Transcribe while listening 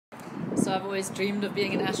So I've always dreamed of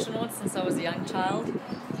being an astronaut since I was a young child,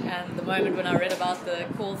 and the moment when I read about the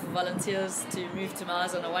call for volunteers to move to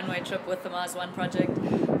Mars on a one-way trip with the Mars One project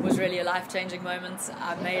was really a life-changing moment.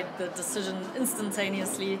 I made the decision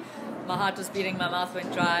instantaneously. My heart was beating, my mouth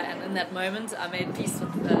went dry, and in that moment I made peace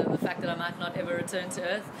with the fact that I might not ever return to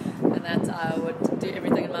Earth, and that I would do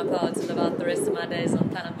everything in my power to live out the rest of my days on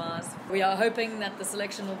planet Mars. We are hoping that the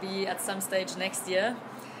selection will be at some stage next year.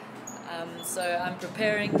 So I'm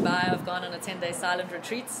preparing I've gone on a 10-day silent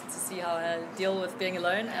retreat to see how I deal with being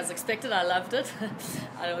alone. As expected, I loved it.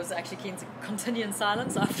 I was actually keen to continue in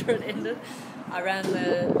silence after it ended. I ran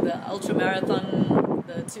the ultra marathon,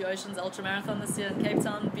 the Two Oceans ultra marathon this year in Cape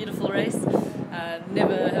Town. Beautiful race.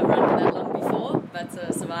 Never have run for that long before,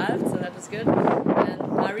 but survived, so that was good.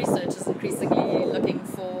 And my research is increasingly looking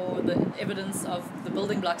for the evidence of the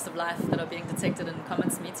building blocks of life that are being detected in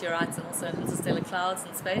comets, meteorites, and also in interstellar clouds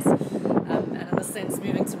in space. And in this sense,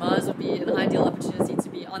 moving to Mars would be an ideal opportunity to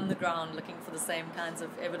be on the ground looking for the same kinds of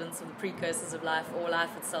evidence of the precursors of life or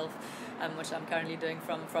life itself, which I'm currently doing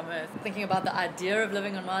from Earth. Thinking about the idea of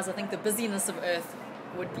living on Mars, I think the busyness of Earth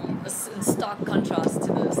would be in stark contrast to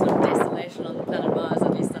the sort of desolation on the planet Mars,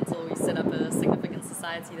 at least until we set up a significant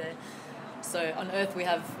society there. So on Earth we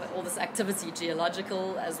have all this activity,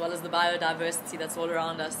 geological, as well as the biodiversity that's all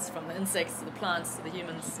around us, from the insects to the plants to the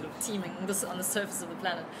humans, sort of teeming on the surface of the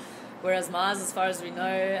planet. Whereas Mars, as far as we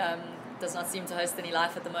know, does not seem to host any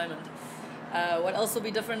life at the moment. What else will be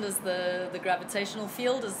different is the gravitational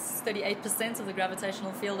field is 38% of the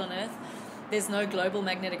gravitational field on Earth. There's no global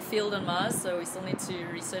magnetic field on Mars, so we still need to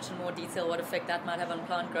research in more detail what effect that might have on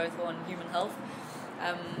plant growth or on human health.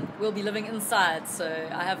 We'll be living inside, so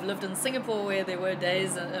I have lived in Singapore where there were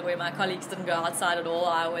days where my colleagues didn't go outside at all.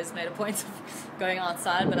 I always made a point of going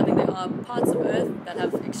outside, but I think there are parts of Earth that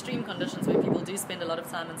have extreme conditions where people do spend a lot of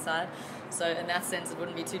time inside. So in that sense, it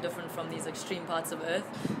wouldn't be too different from these extreme parts of Earth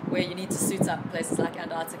where you need to suit up, places like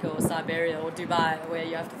Antarctica or Siberia or Dubai, where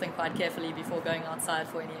you have to think quite carefully before going outside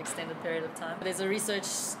for any extended period of time. There's a research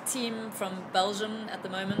team from Belgium at the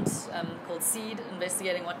moment called SEED,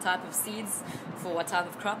 investigating what type of seeds for what type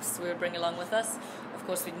of crops we would bring along with us. Of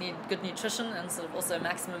course, we'd need good nutrition and sort of also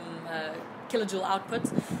maximum kilojoule output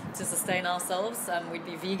to sustain ourselves. We'd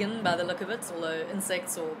be vegan by the look of it, although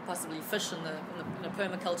insects or possibly fish in a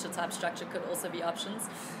permaculture type structure could also be options.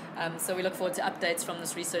 So we look forward to updates from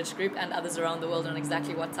this research group and others around the world on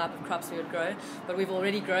exactly what type of crops we would grow. But we've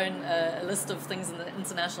already grown a list of things in the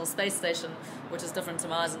International Space Station, which is different to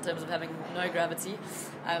Mars in terms of having no gravity.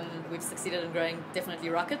 We've succeeded in growing definitely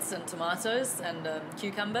rockets and tomatoes and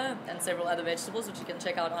cucumber and several other vegetables, which you can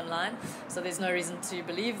check out online. So there's no reason to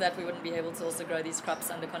believe that we wouldn't be able to also grow these crops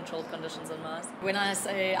under controlled conditions on Mars. When I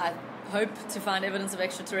say I hope to find evidence of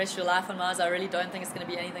extraterrestrial life on Mars, I really don't think it's going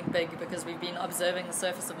to be anything big, because we've been observing the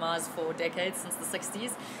surface of Mars for decades, since the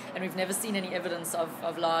 60s, and we've never seen any evidence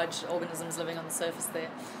of large organisms living on the surface there.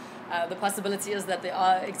 The possibility is that there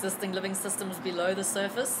are existing living systems below the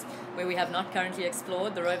surface where we have not currently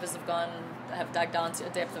explored. The rovers have dug down to a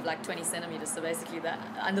depth of like 20 centimeters, so basically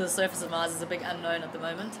under the surface of Mars is a big unknown at the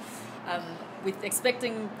moment. We're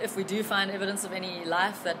expecting, if we do find evidence of any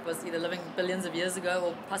life that was either living billions of years ago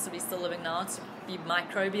or possibly still living now, to be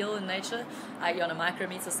microbial in nature, i.e. on a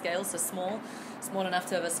micrometer scale, so small enough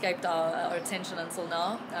to have escaped our attention until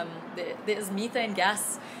now. There is methane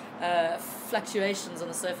gas fluctuations on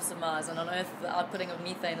the surface of Mars, and on Earth the outputting of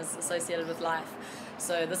methane is associated with life.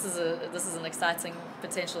 So this is an exciting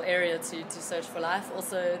potential area to search for life.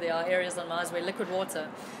 Also, there are areas on Mars where liquid water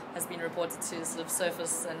has been reported to sort of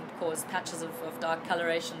surface and cause patches of dark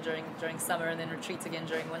coloration during summer and then retreat again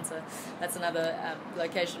during winter. That's another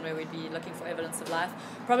location where we'd be looking for evidence of life,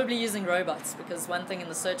 probably using robots, because one thing in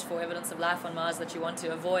the search for evidence of life on Mars that you want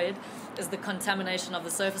to avoid is the contamination of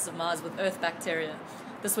the surface of Mars with Earth bacteria.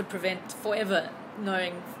 This would prevent forever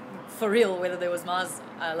knowing for real whether there was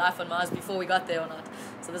life on Mars before we got there or not.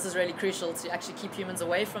 So this is really crucial to actually keep humans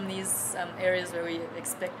away from these areas where we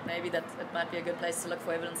expect maybe that it might be a good place to look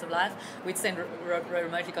for evidence of life. We'd send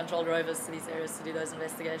remotely controlled rovers to these areas to do those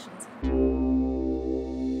investigations.